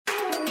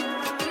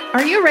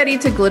Are you ready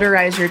to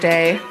glitterize your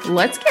day?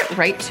 Let's get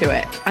right to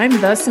it.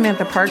 I'm the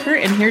Samantha Parker,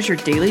 and here's your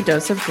daily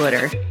dose of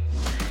glitter.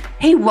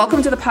 Hey,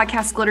 welcome to the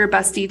podcast Glitter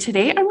Bestie.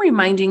 Today, I'm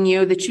reminding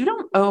you that you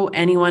don't owe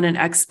anyone an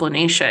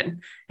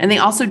explanation, and they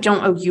also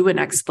don't owe you an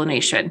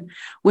explanation.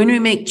 When we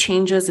make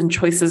changes and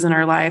choices in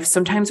our life,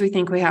 sometimes we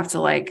think we have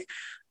to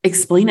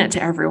explain it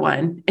to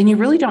everyone, and you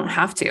really don't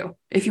have to.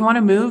 If you want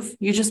to move,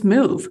 you just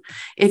move.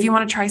 If you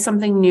want to try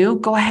something new,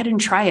 go ahead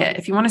and try it.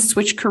 If you want to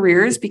switch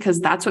careers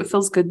because that's what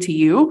feels good to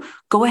you,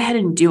 go ahead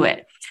and do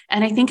it.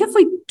 And I think if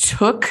we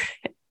took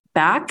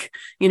back,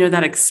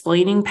 that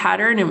explaining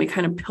pattern and we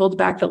kind of peeled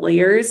back the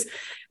layers,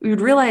 we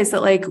would realize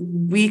that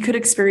we could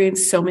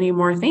experience so many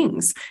more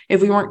things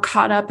if we weren't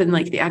caught up in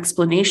the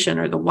explanation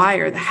or the why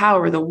or the how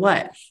or the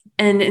what.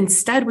 And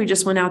instead, we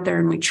just went out there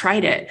and we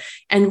tried it.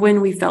 And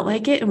when we felt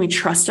like it and we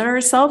trusted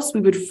ourselves,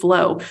 we would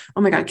flow.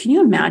 Oh my God, can you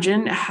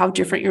imagine how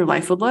different your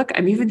life would look?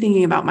 I'm even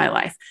thinking about my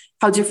life,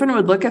 how different it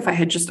would look if I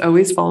had just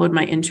always followed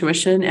my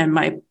intuition and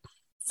my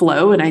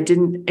flow and I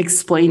didn't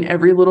explain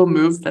every little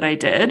move that I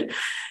did.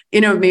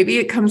 Maybe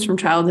it comes from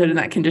childhood and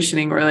that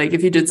conditioning where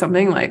if you did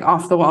something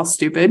off the wall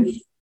stupid.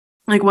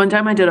 One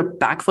time I did a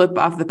backflip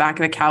off the back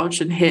of the couch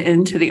and hit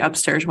into the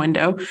upstairs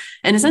window.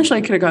 And essentially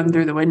I could have gone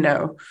through the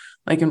window,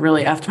 and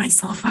really effed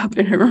myself up.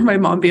 And I remember my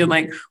mom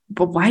being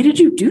but why did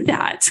you do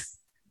that?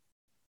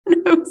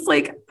 And I was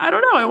I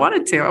don't know. I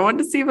wanted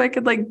to see if I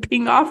could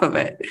ping off of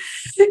it,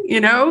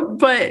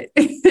 but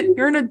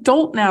you're an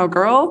adult now,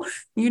 girl.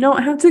 You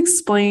don't have to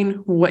explain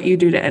what you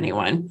do to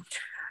anyone.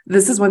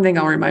 This is one thing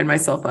I'll remind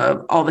myself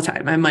of all the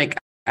time.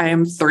 I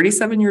am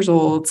 37 years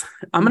old.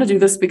 I'm going to do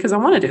this because I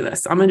want to do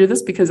this. I'm going to do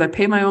this because I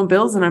pay my own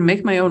bills and I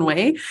make my own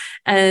way.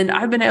 And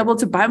I've been able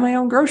to buy my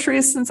own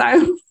groceries since I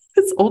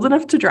was old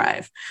enough to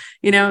drive,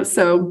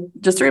 So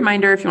just a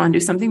reminder, if you want to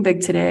do something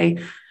big today,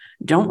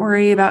 don't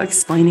worry about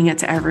explaining it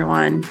to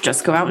everyone.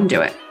 Just go out and do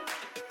it.